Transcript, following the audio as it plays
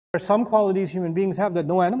are some qualities human beings have that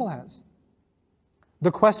no animal has.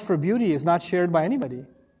 The quest for beauty is not shared by anybody.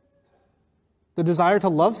 The desire to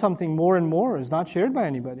love something more and more is not shared by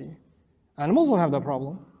anybody. Animals don't have that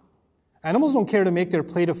problem. Animals don't care to make their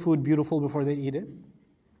plate of food beautiful before they eat it.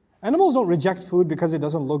 Animals don't reject food because it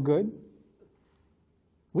doesn't look good.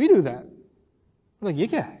 We do that. We're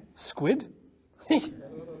like, yeah, squid?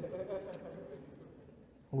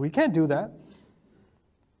 We can't do that.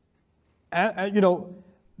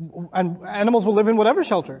 And animals will live in whatever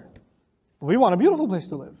shelter. We want a beautiful place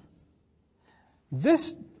to live.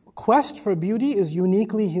 This quest for beauty is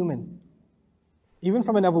uniquely human. Even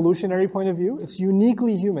from an evolutionary point of view, it's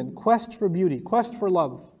uniquely human. Quest for beauty, quest for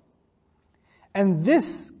love. And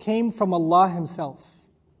this came from Allah Himself.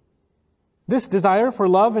 This desire for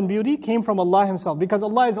love and beauty came from Allah Himself. Because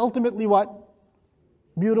Allah is ultimately what?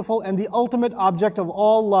 Beautiful, and the ultimate object of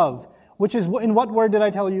all love. Which is, in what word did I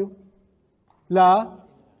tell you? La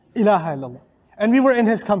ilaha illallah. And we were in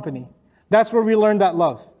His company. That's where we learned that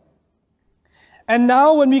love. And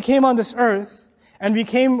now when we came on this earth, and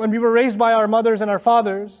when we were raised by our mothers and our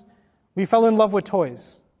fathers, we fell in love with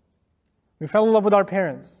toys. We fell in love with our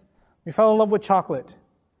parents. We fell in love with chocolate.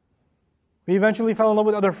 We eventually fell in love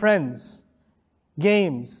with other friends,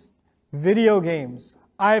 games, video games,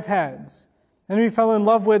 iPads. And we fell in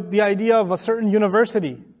love with the idea of a certain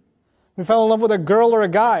university. We fell in love with a girl or a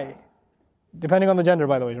guy. Depending on the gender,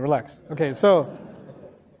 by the way, relax. Okay, so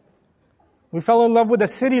we fell in love with the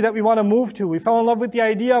city that we want to move to. We fell in love with the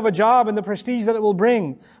idea of a job and the prestige that it will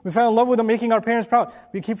bring. We fell in love with making our parents proud.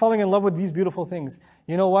 We keep falling in love with these beautiful things.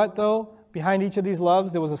 You know what though? Behind each of these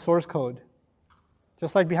loves, there was a source code.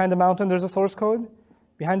 Just like behind the mountain there's a source code,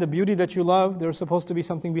 behind the beauty that you love, there's supposed to be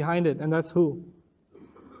something behind it. And that's who?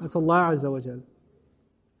 That's Allah Azza wa Jal.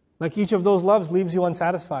 Like each of those loves leaves you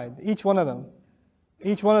unsatisfied. Each one of them.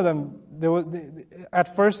 Each one of them,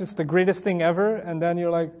 at first it's the greatest thing ever, and then you're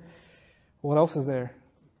like, what else is there?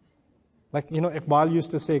 Like, Iqbal used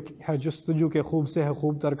to say, 𝗎𝗑𝗍𝘎𝘀𝗡 ke khoob se hai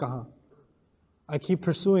khoob kahan. I keep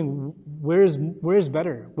pursuing, where's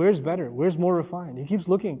better? Where's better? Where's more refined? He keeps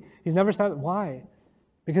looking. He's never said, why?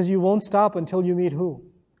 Because you won't stop until you meet who?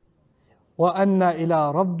 وَأَنَّ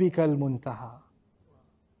إِلَىٰ رَبِّكَ الْمُنْتَهَى.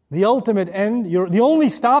 The ultimate end, the only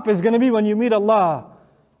stop is going to be when you meet Allah.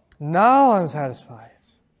 Now I'm satisfied.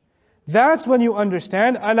 That's when you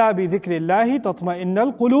understand, أَلَا بِذِكْرِ اللَّهِ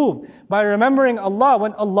تَطْمَئِنَّ الْقُلُوبِ. By remembering Allah,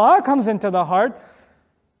 when Allah comes into the heart,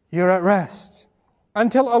 you're at rest.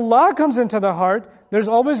 Until Allah comes into the heart, there's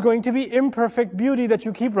always going to be imperfect beauty that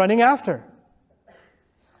you keep running after.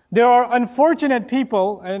 There are unfortunate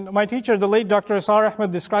people, and my teacher, the late Dr. 𝗟𝗓𝗏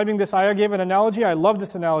Ahmad, describing this ayah, gave an analogy. I love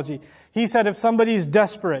this analogy. He said if somebody is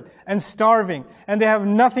desperate and starving, and they have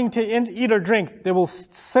nothing to eat or drink, they will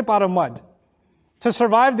sip out of mud. To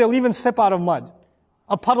survive, they'll even sip out of mud.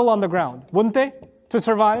 A puddle on the ground. Wouldn't they? To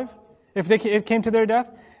survive? If it came to their death?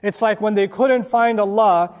 It's like when they couldn't find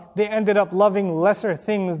Allah, they ended up loving lesser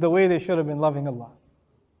things the way they should have been loving Allah.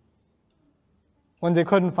 When they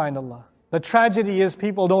couldn't find Allah. The tragedy is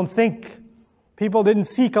people don't think. People didn't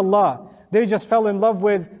seek Allah. They just fell in love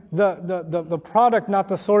with the product, not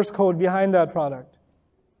the source code behind that product.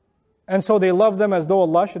 And so they love them as though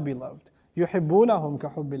Allah should be loved. يُحِبُّونَهُمْ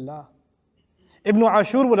كَحُبِّ اللَّهِ. Ibn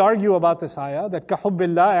Ashur would argue about this ayah that كَحُبِّ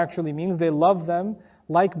اللَّهِ actually means they love them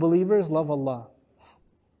like believers love Allah.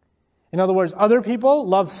 In other words, other people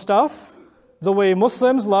love stuff the way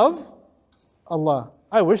Muslims love Allah.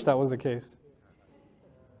 I wish that was the case.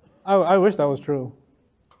 I wish that was true.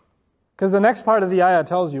 Because the next part of the ayah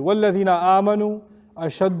tells you, وَالَّذِينَ آمَنُوا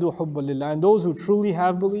أَشَدُّ حُبًّا لِلَّهِ. And those who truly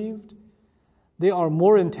have believed, they are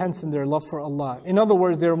more intense in their love for Allah. In other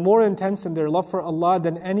words, they're more intense in their love for Allah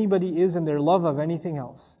than anybody is in their love of anything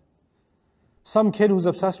else. Some kid who's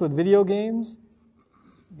obsessed with video games,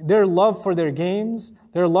 their love for their games,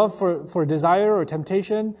 their love for desire or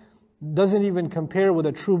temptation doesn't even compare with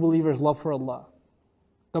a true believer's love for Allah.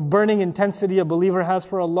 The burning intensity a believer has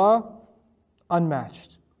for Allah,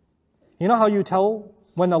 unmatched. You know how you tell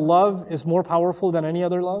when a love is more powerful than any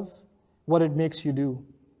other love? What it makes you do.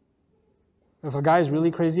 If a guy is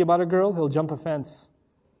really crazy about a girl, he'll jump a fence.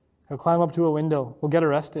 He'll climb up to a window. He'll get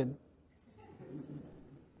arrested.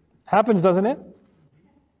 Happens, doesn't it?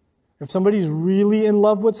 If somebody's really in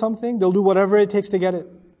love with something, they'll do whatever it takes to get it.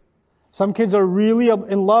 Some kids are really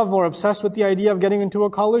in love or obsessed with the idea of getting into a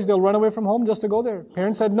college. They'll run away from home just to go there.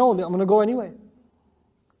 Parents said, no, I'm going to go anyway.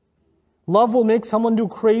 Love will make someone do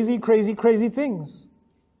crazy, crazy, crazy things.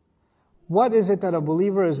 What is it that a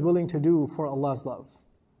believer is willing to do for Allah's love?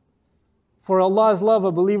 For Allah's love,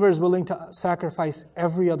 a believer is willing to sacrifice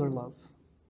every other love.